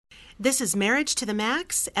This is Marriage to the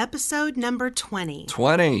Max, episode number 20.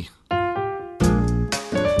 20.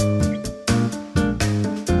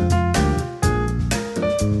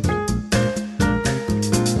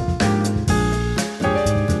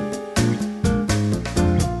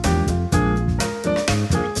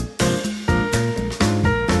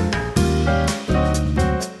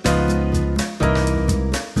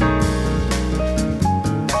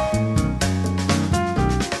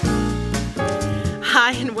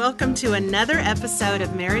 Welcome to another episode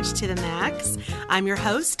of Marriage to the Max. I'm your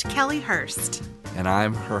host, Kelly Hurst. And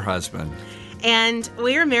I'm her husband. And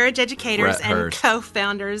we are marriage educators Brett and Hurst.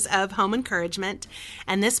 co-founders of Home Encouragement.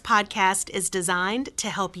 And this podcast is designed to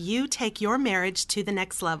help you take your marriage to the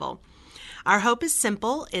next level. Our hope is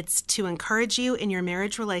simple. It's to encourage you in your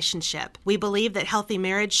marriage relationship. We believe that healthy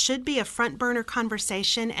marriage should be a front burner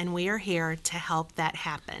conversation, and we are here to help that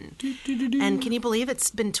happen. And can you believe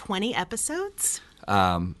it's been 20 episodes?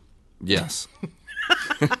 Yes.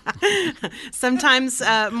 Sometimes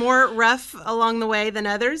more rough along the way than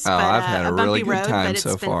others. Oh, but, I've had a really bumpy good road, time but it's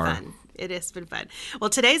so been far. Fun. It has been fun. Well,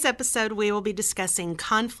 today's episode, we will be discussing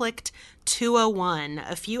Conflict 201.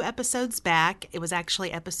 A few episodes back, it was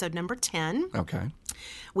actually episode number 10. Okay.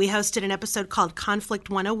 We hosted an episode called Conflict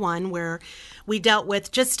 101 where we dealt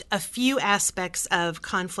with just a few aspects of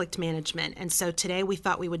conflict management. And so today we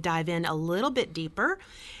thought we would dive in a little bit deeper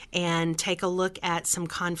and take a look at some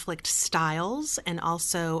conflict styles and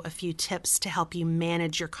also a few tips to help you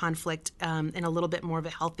manage your conflict in a little bit more of a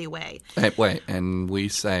healthy way. Hey, wait, and we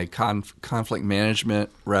say conflict management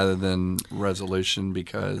rather than resolution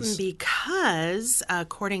because? Because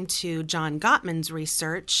according to John Gottman's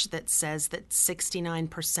research that says that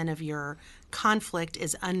 69% of your conflict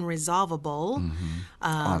is unresolvable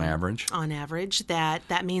On average,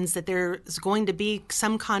 that means that there's going to be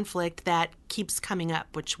some conflict that keeps coming up,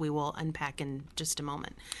 which we will unpack in just a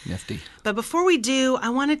moment. Nifty. But before we do, I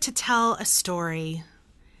wanted to tell a story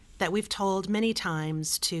that we've told many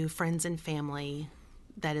times to friends and family.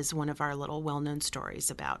 That is one of our little well-known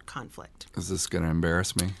stories about conflict. Is this going to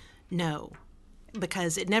embarrass me? No,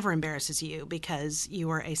 because it never embarrasses you because you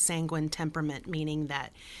are a sanguine temperament, meaning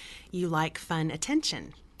that you like fun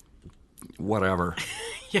attention. Whatever.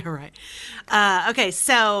 Yeah, right. Okay,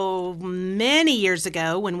 so many years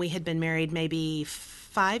ago when we had been married, maybe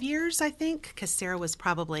 5 years, I think, because Sarah was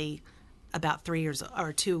probably about 3 years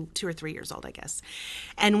or two or 3 years old, I guess.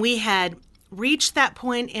 And we had reached that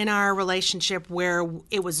point in our relationship where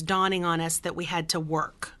it was dawning on us that we had to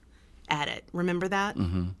work at it. Remember that?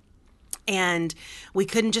 Mm-hmm. And we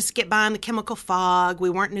couldn't just get by on the chemical fog.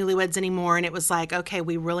 We weren't newlyweds anymore. And it was like, okay,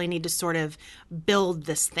 we really need to sort of build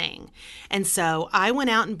this thing. And so I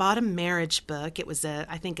went out and bought a marriage book. It was,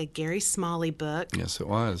 I think, a Gary Smalley book. Yes, it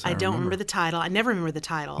was. I don't remember the title. I never remember the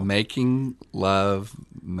title. Making Love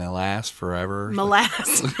Last Forever.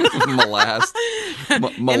 Molass. Molass.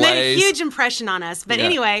 It made a huge impression on us. But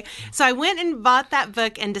anyway, so I went and bought that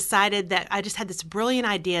book and decided that I just had this brilliant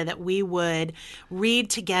idea that we would read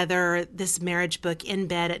together this marriage book in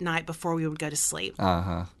bed at night before we would go to sleep.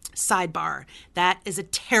 Uh-huh. Sidebar, that is a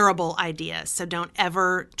terrible idea. So don't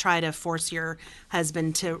ever try to force your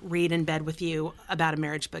husband to read in bed with you about a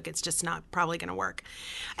marriage book. It's just not probably going to work.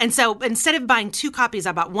 And so instead of buying 2 copies,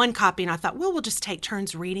 I bought 1 copy and I thought, well, we'll just take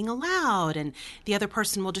turns reading aloud and the other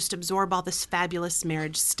person will just absorb all this fabulous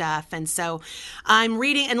marriage stuff. And so I'm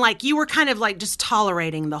reading and like you were kind of like just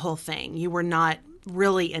tolerating the whole thing. You were not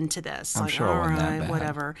really into this. I'm like, sure it wasn't that bad.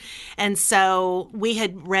 Whatever. And so we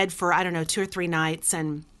had read for, 2 or 3 nights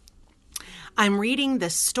and I'm reading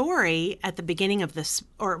this story at the beginning of this,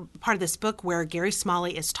 or part of this book where Gary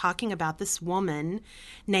Smalley is talking about this woman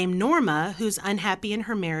named Norma who's unhappy in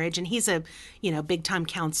her marriage. And he's a, big time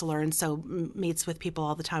counselor and so meets with people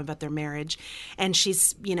all the time about their marriage. And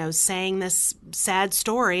she's, saying this sad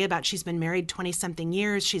story about she's been married 20 something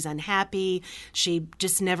years. She's unhappy. She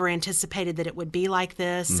just never anticipated that it would be like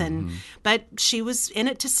this. But she was in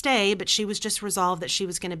it to stay, but she was just resolved that she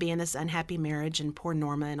was going to be in this unhappy marriage and poor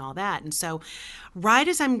Norma and all that. And so right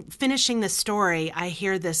as I'm finishing the story, I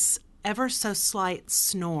hear this ever so slight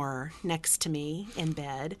snore next to me in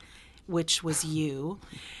bed, which was you.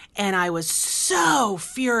 And I was so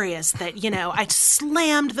furious that, I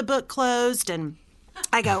slammed the book closed and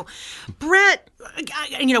I go, Brett,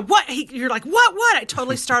 what? You're like, what? I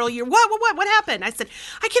totally startle you. What happened? I said,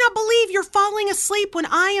 I cannot believe you're falling asleep when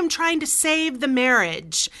I am trying to save the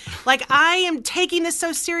marriage. Like, I am taking this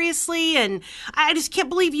so seriously, and I just can't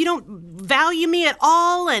believe you don't value me at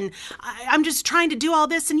all, and I'm just trying to do all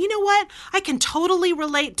this. And you know what? I can totally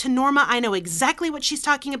relate to Norma. I know exactly what she's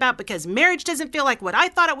talking about because marriage doesn't feel like what I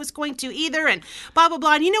thought it was going to either, and blah, blah,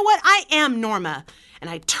 blah. And you know what? I am Norma. And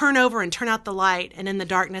I turn over and turn out the light, and in the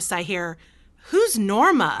darkness I hear, "Who's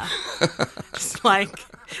Norma?" It's like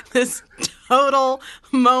this total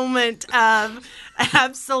moment of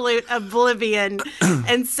absolute oblivion.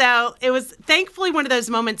 And so it was thankfully one of those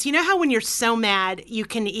moments. You know how when you're so mad, you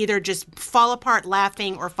can either just fall apart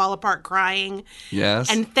laughing or fall apart crying? Yes.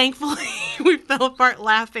 And thankfully we fell apart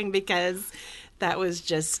laughing because that was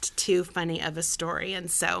just too funny of a story. And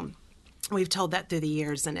so we've told that through the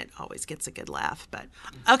years, and it always gets a good laugh. But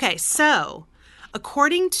okay, so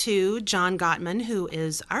according to John Gottman, who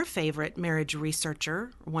is our favorite marriage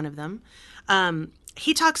researcher, one of them,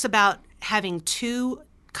 he talks about having two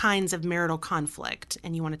kinds of marital conflict.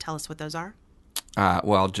 And you want to tell us what those are?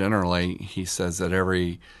 Well, generally, he says that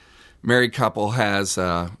every married couple has,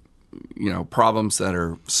 problems that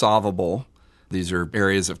are solvable. These are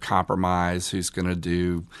areas of compromise. Who's going to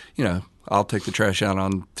do, I'll take the trash out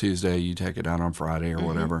on Tuesday, you take it out on Friday or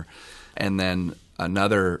whatever. And then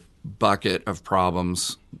another bucket of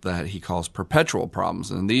problems that he calls perpetual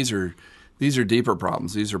problems. And these are deeper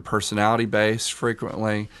problems. These are personality-based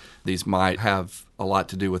frequently. These might have a lot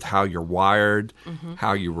to do with how you're wired,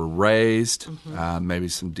 how you were raised, maybe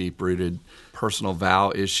some deep-rooted personal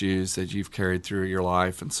vow issues that you've carried through your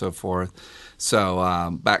life and so forth.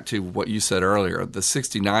 So back to what you said earlier, the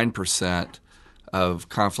 69% of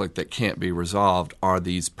conflict that can't be resolved are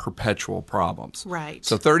these perpetual problems. Right.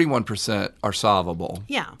 So 31% are solvable.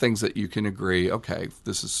 Yeah. Things that you can agree, okay,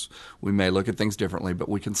 we may look at things differently, but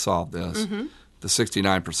we can solve this. The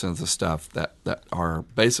 69% of the stuff that are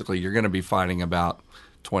basically you're going to be fighting about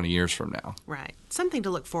 20 years from now. Right. Something to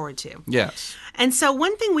look forward to. Yes. And so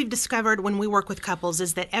one thing we've discovered when we work with couples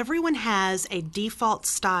is that everyone has a default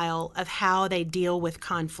style of how they deal with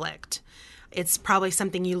conflict. It's probably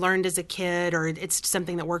something you learned as a kid, or it's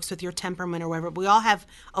something that works with your temperament or whatever. We all have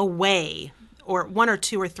a way, or one or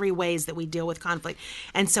two or three ways that we deal with conflict.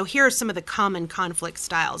 And so here are some of the common conflict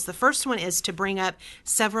styles. The first one is to bring up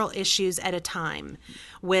several issues at a time,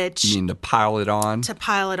 which... You mean to pile it on? To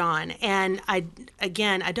pile it on. And I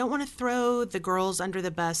don't want to throw the girls under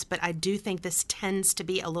the bus, but I do think this tends to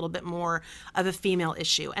be a little bit more of a female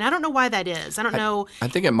issue. And I don't know why that is. I don't know. I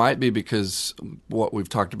think it might be because what we've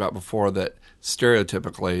talked about before, that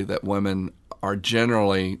stereotypically that women are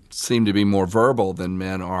generally seem to be more verbal than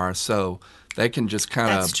men are. So they can just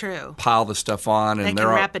kind of pile the stuff on. And they can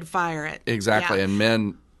rapid fire it. Exactly. Yeah. And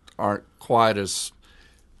men aren't quite as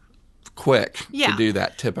quick to do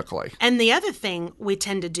that typically. And the other thing we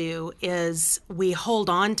tend to do is we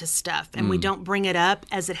hold on to stuff and we don't bring it up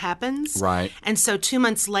as it happens. Right. And so 2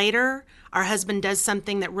 months later, our husband does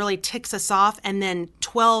something that really ticks us off, and then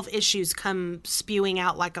 12 issues come spewing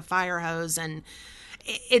out like a fire hose. And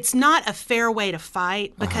it's not a fair way to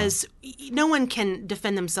fight because no one can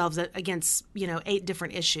defend themselves against, 8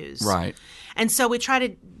 different issues. Right. And so we try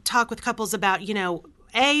to talk with couples about,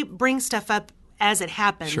 bring stuff up as it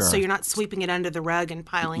happens, so you're not sweeping it under the rug and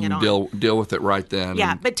piling it on. Deal with it right then.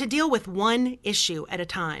 Yeah, but to deal with one issue at a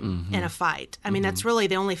time in a fight, I mean, that's really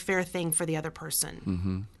the only fair thing for the other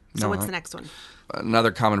person. So what's the next one?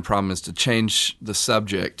 Another common problem is to change the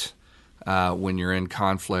subject when you're in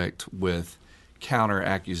conflict with counter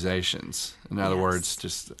accusations. In other words,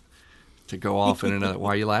 just to go off in another.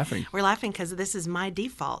 Why are you laughing? We're laughing because this is my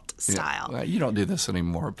default style. Yeah. Well, you don't do this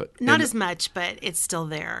anymore, but not as much, but it's still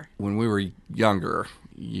there. When we were younger,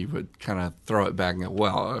 you would kind of throw it back and go,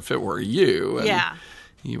 well, if it were you, and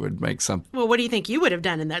you would make some. Well, what do you think you would have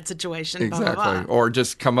done in that situation? Exactly, blah, blah, blah. Or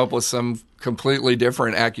just come up with some completely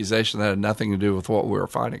different accusation that had nothing to do with what we were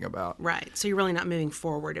fighting about. Right. So you're really not moving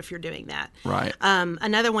forward if you're doing that. Right.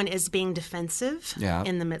 Another one is being defensive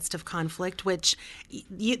in the midst of conflict, which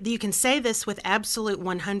you can say this with absolute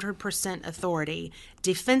 100% authority.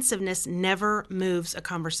 Defensiveness never moves a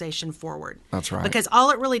conversation forward. That's right. Because all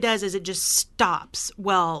it really does is it just stops.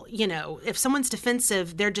 Well, if someone's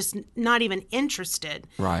defensive, they're just not even interested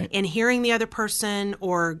in hearing the other person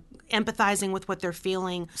or empathizing with what they're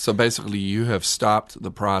feeling. So basically, you have stopped the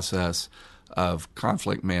process of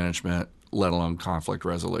conflict management, let alone conflict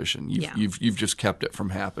resolution. You've just kept it from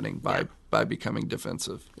happening by becoming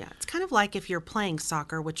defensive. Yeah, it's kind of like if you're playing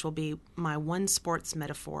soccer, which will be my one sports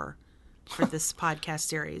metaphor for this podcast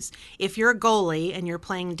series. If you're a goalie and you're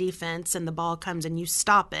playing defense and the ball comes and you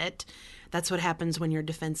stop it, that's what happens when you're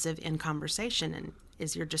defensive in conversation, and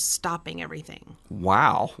is you're just stopping everything.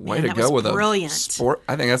 Wow. Way Man, to go with brilliant. a sport.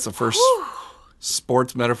 I think that's the first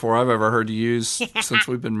sports metaphor I've ever heard you use since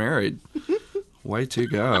we've been married. Way to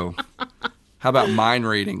go. How about mind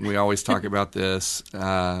reading? We always talk about this,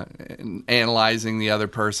 and analyzing the other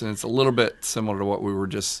person. It's a little bit similar to what we were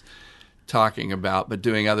just talking about, but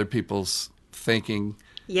doing other people's thinking.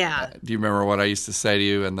 Yeah. Do you remember what I used to say to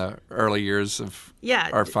you in the early years of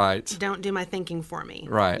our fights? Don't do my thinking for me.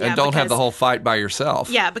 Right. Yeah, and don't have the whole fight by yourself.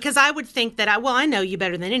 Yeah, because I would think that I know you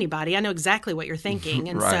better than anybody. I know exactly what you're thinking.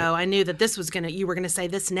 And Right. so I knew that you were going to say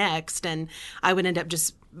this next, and I would end up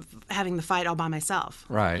just having the fight all by myself.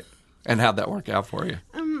 Right. And how'd that work out for you?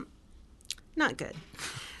 Not good.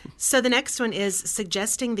 So the next one is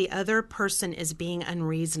suggesting the other person is being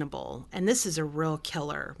unreasonable. And this is a real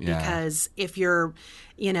killer because if you're,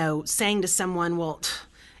 saying to someone, well,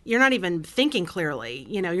 you're not even thinking clearly,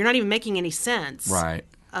 you're not even making any sense. Right.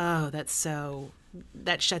 Oh, that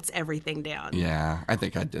shuts everything down. Yeah. I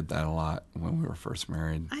think I did that a lot when we were first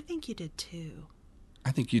married. I think you did too.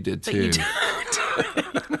 I think you did too. But you don't do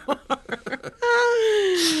it anymore.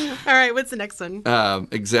 All right, what's the next one?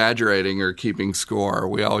 Exaggerating or keeping score.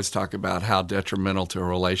 We always talk about how detrimental to a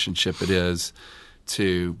relationship it is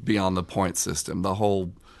to be on the point system. The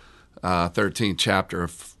whole 13th chapter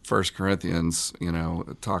of 1 Corinthians,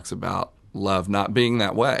 it talks about love not being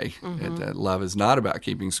that way. Mm-hmm. Love is not about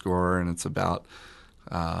keeping score, and it's about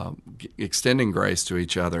extending grace to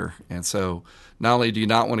each other. And so not only do you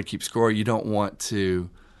not want to keep score, you don't want to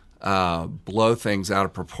blow things out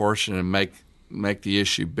of proportion and make the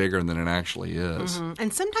issue bigger than it actually is. Mm-hmm.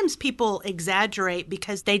 And sometimes people exaggerate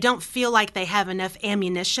because they don't feel like they have enough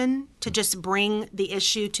ammunition to just bring the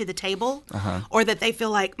issue to the table, or that they feel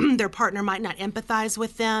like their partner might not empathize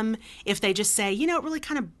with them if they just say, it really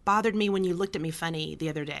kind of bothered me when you looked at me funny the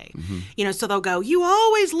other day. Mm-hmm. So they'll go, you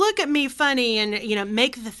always look at me funny, and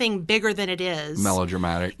make the thing bigger than it is.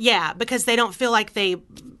 Melodramatic. Yeah, because they don't feel like the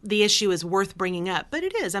issue is worth bringing up. But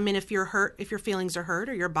it is. I mean, if you're hurt, if your feelings are hurt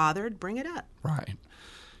or you're bothered, bring it up. Right.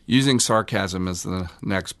 Using sarcasm is the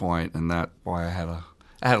next point, and I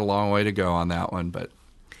had a long way to go on that one, but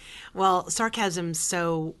well, sarcasm's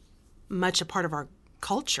so much a part of our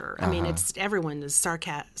culture. I mean, everyone is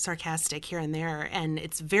sarcastic here and there, and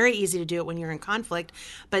it's very easy to do it when you're in conflict.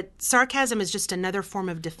 But sarcasm is just another form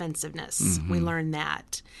of defensiveness. Mm-hmm. We learn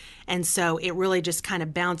that. And so it really just kind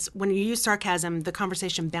of when you use sarcasm, the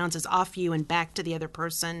conversation bounces off you and back to the other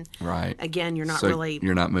person. Right. Again, you're not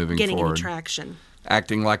moving getting forward. any traction.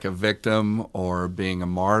 Acting like a victim or being a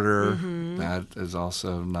martyr, that is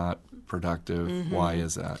also not productive. Mm-hmm. Why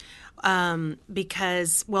is that?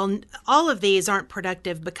 Because, all of these aren't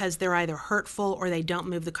productive because they're either hurtful or they don't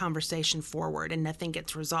move the conversation forward and nothing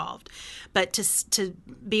gets resolved. But to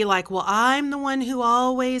be like, well, I'm the one who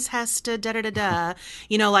always has to da-da-da-da,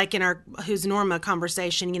 like in our Who's Norma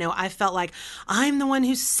conversation, I felt like I'm the one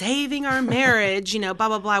who's saving our marriage, blah,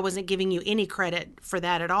 blah, blah. I wasn't giving you any credit for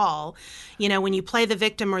that at all. When you play the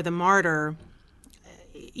victim or the martyr,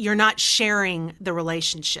 you're not sharing the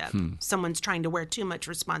relationship. Someone's trying to wear too much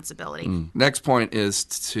responsibility. Next point is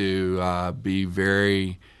to be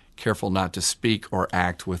very careful not to speak or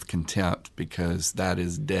act with contempt, because that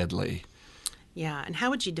is deadly. Yeah, and how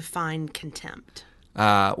would you define contempt?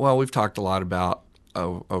 Well, we've talked a lot about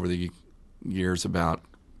over the years about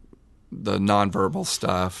the nonverbal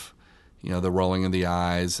stuff, the rolling of the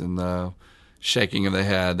eyes and the shaking of the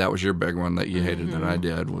head. That was your big one that you hated that I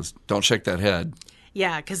did, was don't shake that head.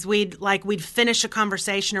 Yeah, because we'd finish a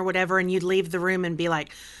conversation or whatever, and you'd leave the room and be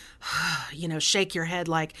like, shake your head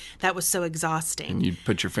like that was so exhausting. And you'd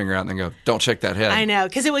put your finger out and then go, don't shake that head. I know,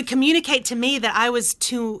 because it would communicate to me that I was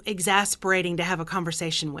too exasperating to have a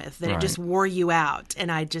conversation with, that It just wore you out, and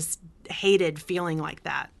I just hated feeling like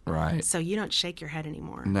that. Right. So you don't shake your head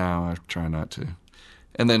anymore. No, I try not to.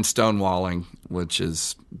 And then stonewalling, which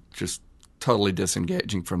is just totally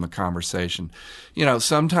disengaging from the conversation.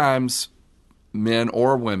 Sometimes men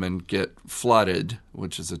or women get flooded,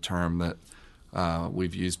 which is a term that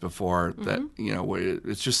we've used before, that,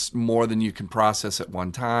 it's just more than you can process at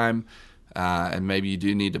one time. And maybe you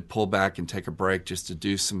do need to pull back and take a break just to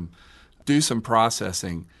do some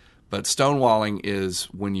processing. But stonewalling is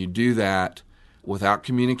when you do that without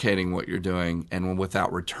communicating what you're doing and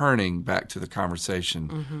without returning back to the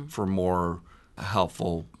conversation for more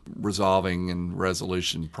helpful resolving and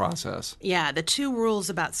resolution process. Yeah, the two rules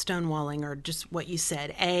about stonewalling are just what you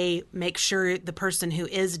said. A, make sure the person who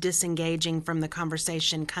is disengaging from the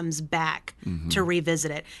conversation comes back to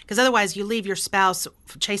revisit it. Because otherwise you leave your spouse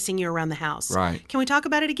chasing you around the house. Right. Can we talk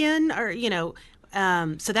about it again? Or,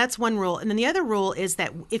 so that's one rule. And then the other rule is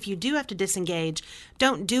that if you do have to disengage,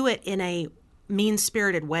 don't do it in a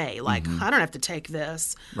mean-spirited way, like, I don't have to take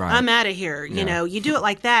this. Right. I'm out of here. You do it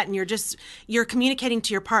like that, and you're communicating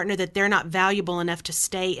to your partner that they're not valuable enough to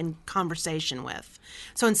stay in conversation with.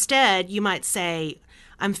 So instead, you might say,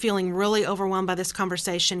 I'm feeling really overwhelmed by this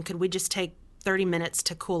conversation. Could we just take 30 minutes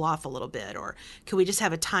to cool off a little bit, or could we just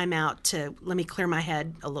have a timeout to let me clear my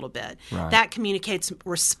head a little bit? Right. That communicates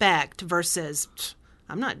respect versus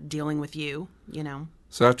I'm not dealing with you, you know.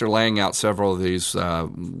 So after laying out several of these,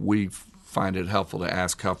 we find it helpful to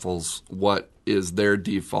ask couples what is their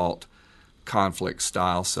default conflict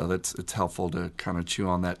style. So it's helpful to kind of chew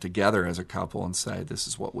on that together as a couple and say, this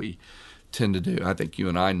is what we tend to do. I think you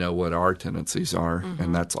and I know what our tendencies are,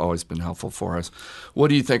 and that's always been helpful for us. What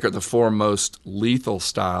do you think are the 4 most lethal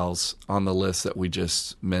styles on the list that we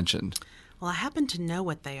just mentioned? Well, I happen to know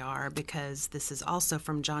what they are because this is also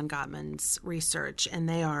from John Gottman's research, and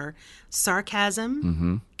they are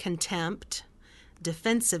sarcasm, contempt,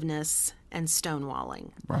 defensiveness, and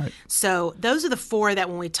stonewalling. Right. So those are the 4 that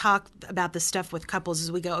when we talk about this stuff with couples is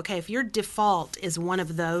we go, okay, if your default is one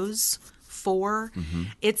of those 4,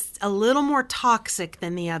 it's a little more toxic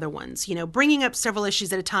than the other ones. You know, bringing up several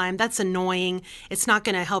issues at a time, that's annoying. It's not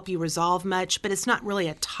going to help you resolve much, but it's not really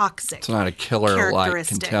a toxic It's not a killer like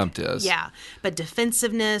contempt is. Yeah, but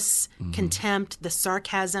defensiveness, contempt, the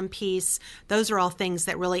sarcasm piece, those are all things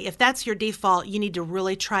that really, if that's your default, you need to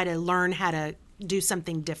really try to learn how to do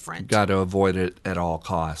something different. Got to avoid it at all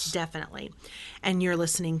costs. Definitely. And you're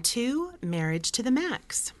listening to Marriage to the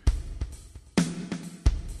Max.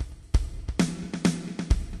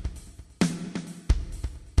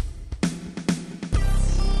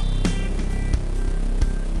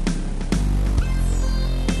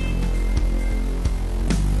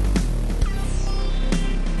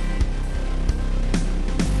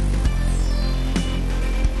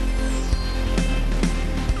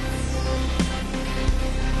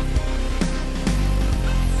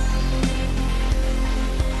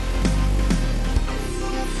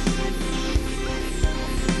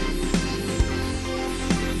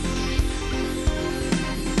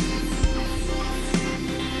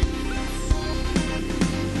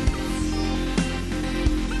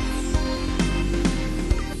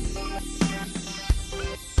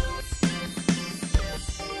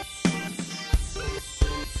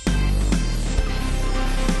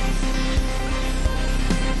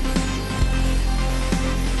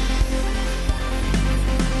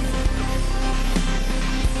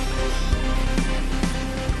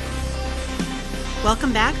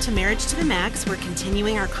 Welcome back to Marriage to the Max. We're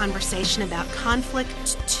continuing our conversation about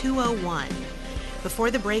Conflict 201. Before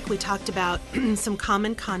the break, we talked about some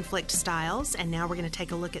common conflict styles, and now we're going to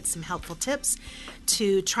take a look at some helpful tips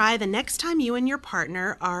to try the next time you and your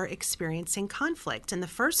partner are experiencing conflict. And the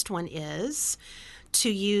first one is to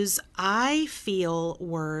use I feel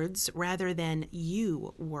words rather than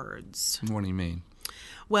you words. What do you mean?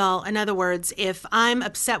 Well, in other words, if I'm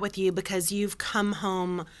upset with you because you've come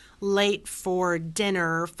home late for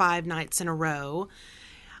dinner 5 nights in a row,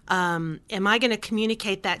 am I going to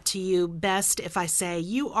communicate that to you best if I say,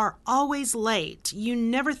 you are always late. You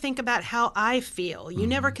never think about how I feel. You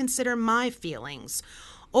never consider my feelings.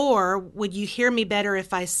 Or would you hear me better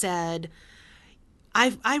if I said,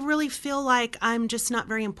 I really feel like I'm just not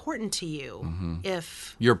very important to you.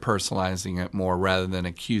 If you're personalizing it more rather than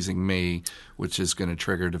accusing me, which is going to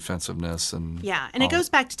trigger defensiveness. And it goes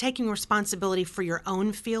back to taking responsibility for your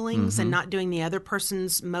own feelings and not doing the other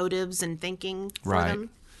person's motives and thinking for them.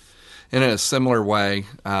 And in a similar way,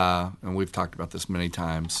 and we've talked about this many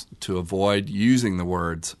times, to avoid using the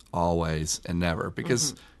words always and never,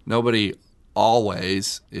 because nobody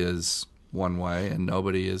always is one way and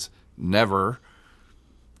nobody is never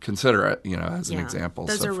considerate, as an example.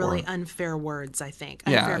 Those are really unfair words, I think.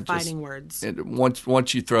 Unfair fighting words.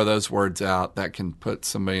 Once you throw those words out, that can put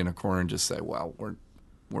somebody in a corner and just say, well,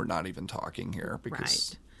 we're not even talking here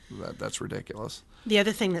because that's ridiculous. The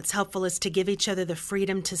other thing that's helpful is to give each other the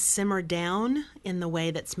freedom to simmer down in the way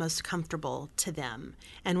that's most comfortable to them.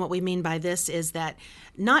 And what we mean by this is that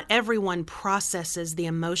not everyone processes the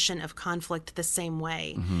emotion of conflict the same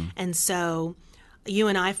way. And so you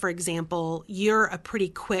and I, for example, you're a pretty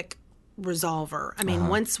quick resolver. I mean,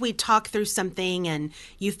 once we talk through something and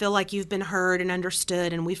you feel like you've been heard and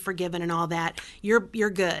understood and we've forgiven and all that, you're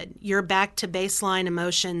good. You're back to baseline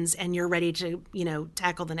emotions and you're ready to,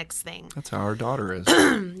 tackle the next thing. That's how our daughter is.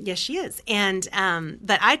 Yes, she is. And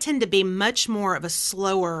but I tend to be much more of a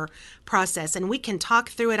slower process, and we can talk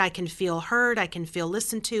through it. I can feel heard. I can feel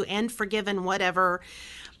listened to and forgiven, whatever.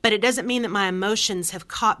 But it doesn't mean that my emotions have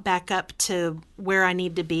caught back up to where I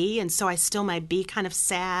need to be. And so I still might be kind of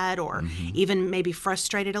sad or even maybe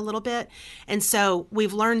frustrated a little bit. And so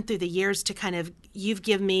we've learned through the years to you've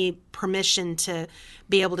given me permission to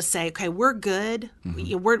be able to say, okay, we're good.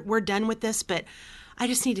 We're done with this, but I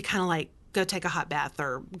just need to go take a hot bath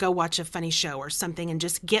or go watch a funny show or something and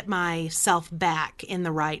just get myself back in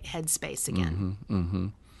the right headspace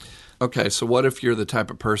again. Okay, so what if you're the type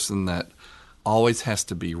of person that always has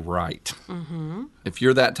to be right? Mm-hmm. If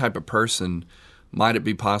you're that type of person, might it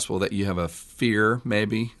be possible that you have a fear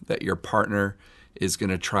maybe that your partner is going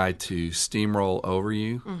to try to steamroll over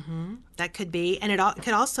you? Mm-hmm. That could be. And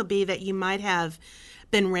could also be that you might have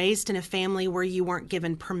been raised in a family where you weren't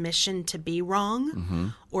given permission to be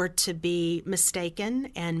wrong or to be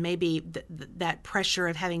mistaken, and maybe that pressure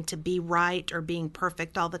of having to be right or being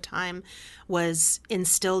perfect all the time was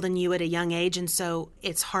instilled in you at a young age, and so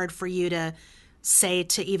it's hard for you to say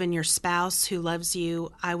to even your spouse who loves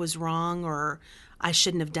you, I was wrong, or I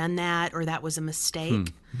shouldn't have done that, or that was a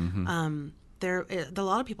mistake. A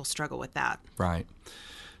lot of people struggle with that. Right.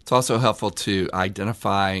 It's also helpful to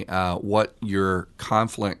identify what your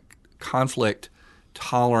conflict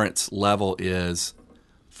tolerance level is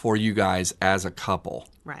for you guys as a couple.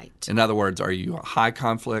 Right. In other words, are you a high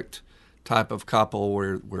conflict type of couple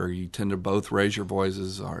where you tend to both raise your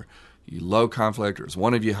voices? Are you low conflict, or is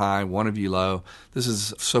one of you high, one of you low? This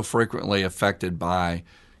is so frequently affected by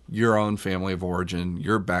your own family of origin,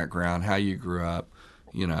 your background, how you grew up.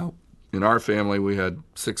 You know, in our family, we had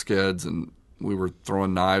 6 kids, and we were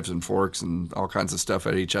throwing knives and forks and all kinds of stuff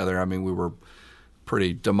at each other. I mean, we were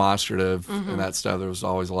pretty demonstrative and that stuff. There was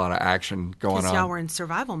always a lot of action going on. Because y'all were in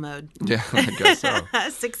survival mode. Yeah, I guess so.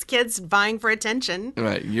 6 kids vying for attention.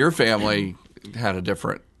 Right. Your family had a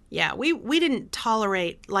different... Yeah, we didn't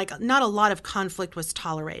tolerate, like, not a lot of conflict was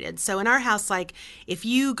tolerated. So in our house, like, if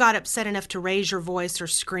you got upset enough to raise your voice or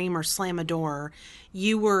scream or slam a door,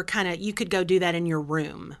 you could go do that in your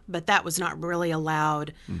room, but that was not really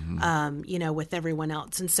allowed, with everyone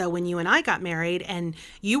else. And so when you and I got married, and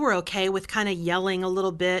you were okay with kind of yelling a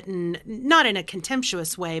little bit, and not in a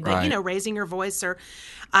contemptuous way, but, right. Raising your voice, or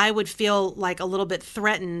I would feel like a little bit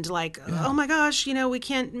threatened, like, oh my gosh, we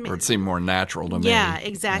can't. Or it seemed more natural to me. Yeah,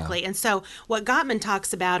 exactly. Yeah. And so what Gottman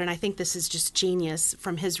talks about, and I think this is just genius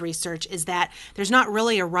from his research, is that there's not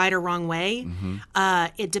really a right or wrong way.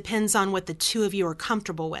 It depends on what the two of you are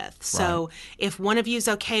comfortable with. So if one of you is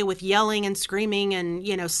okay with yelling and screaming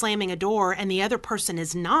and, slamming a door, and the other person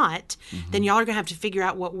is not, then y'all are going to have to figure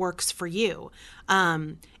out what works for you.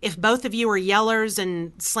 If both of you are yellers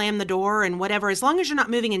and slam the door and whatever, as long as you're not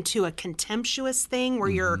moving into a contemptuous thing where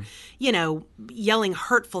you're, yelling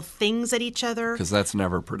hurtful things at each other. Because that's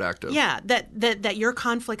never productive. Yeah, that your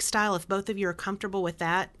conflict style, if both of you are comfortable with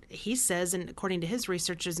that, he says, and according to his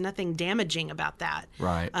research, there's nothing damaging about that.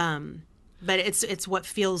 Right. But it's what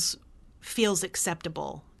feels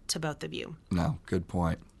acceptable to both of you. No, good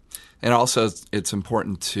point. And also, it's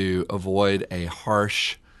important to avoid a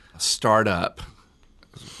harsh startup,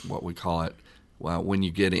 what we call it, when you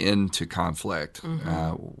get into conflict.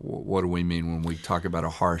 What do we mean when we talk about a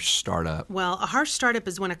harsh startup? Well, a harsh startup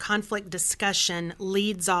is when a conflict discussion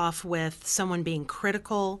leads off with someone being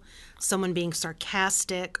critical, someone being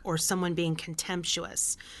sarcastic, or someone being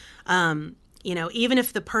contemptuous. Even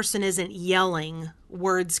if the person isn't yelling,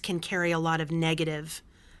 words can carry a lot of negative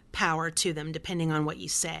power to them depending on what you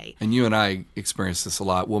say. And you and I experience this a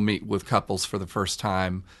lot. We'll meet with couples for the first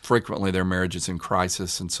time. Frequently their marriage is in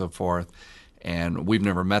crisis and so forth. And we've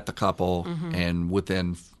never met the couple. And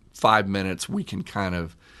within 5 minutes we can kind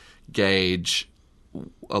of gauge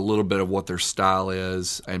a little bit of what their style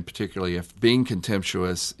is, and particularly if being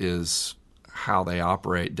contemptuous is how they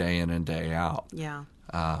operate day in and day out. Yeah.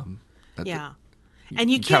 Yeah.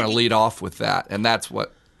 And you kind of lead off with that. And that's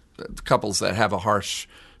what couples that have a harsh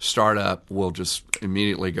startup will just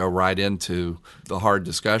immediately go right into the hard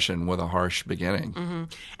discussion with a harsh beginning.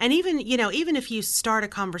 And even if you start a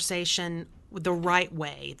conversation the right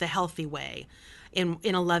way, the healthy way, in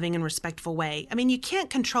a loving and respectful way, I mean, you can't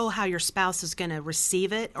control how your spouse is going to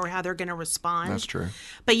receive it or how they're going to respond. That's true.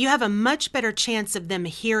 But you have a much better chance of them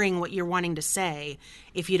hearing what you're wanting to say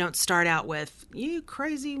if you don't start out with, you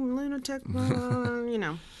crazy lunatic,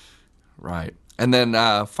 Right. And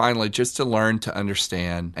then finally, just to learn to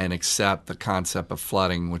understand and accept the concept of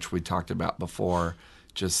flooding, which we talked about before,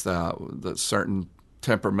 just the certain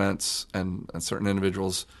temperaments and certain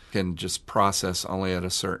individuals can just process only at a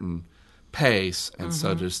certain pace. And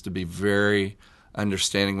so just to be very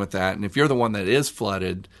understanding with that. And if you're the one that is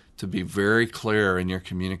flooded, to be very clear in your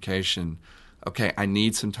communication. Okay, I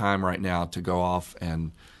need some time right now to go off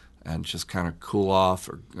and just kind of cool off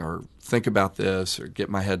or think about this or get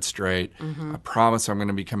my head straight. I promise I'm going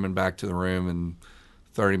to be coming back to the room in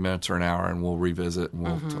 30 minutes or an hour, and we'll revisit, and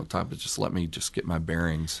we'll talk, but just let me just get my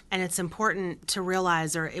bearings. And it's important to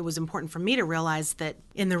realize, or it was important for me to realize, that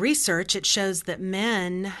in the research, it shows that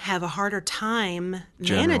men have a harder time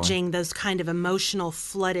managing those kind of emotional,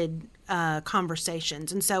 flooded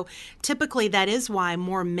conversations. And so typically that is why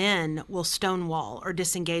more men will stonewall or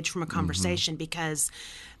disengage from a conversation, because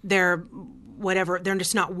they're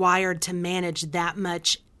just not wired to manage that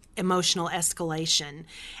much emotional escalation.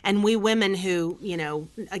 And we women who,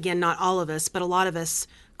 again, not all of us, but a lot of us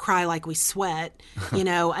cry like we sweat.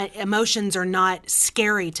 Emotions are not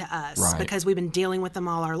scary to us because we've been dealing with them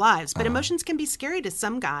all our lives. But emotions can be scary to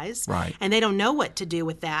some guys, and they don't know what to do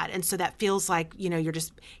with that. And so that feels like, you're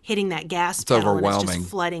just hitting that gas pedal and it's just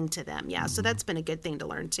flooding to them. Yeah, so that's been a good thing to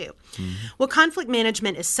learn too. Well, conflict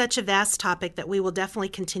management is such a vast topic that we will definitely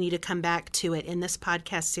continue to come back to it in this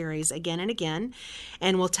podcast series again and again.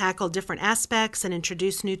 And we'll tackle different aspects and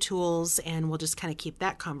introduce new tools, and we'll just kind of keep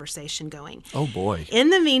that conversation going. Oh, boy. In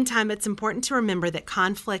the meantime, it's important to remember that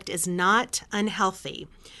conflict is not unhealthy,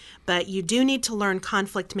 but you do need to learn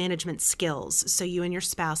conflict management skills so you and your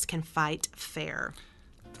spouse can fight fair.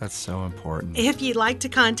 That's so important. If you'd like to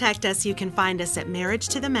contact us, you can find us at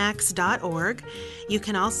marriagetothemax.org. You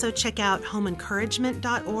can also check out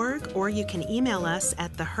homeencouragement.org, or you can email us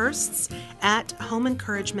at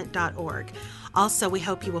thehursts@homeencouragement.org. Also, we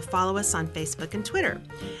hope you will follow us on Facebook and Twitter.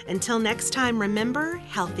 Until next time, remember,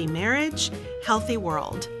 healthy marriage, healthy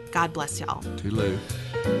world. God bless y'all. Toodaloo.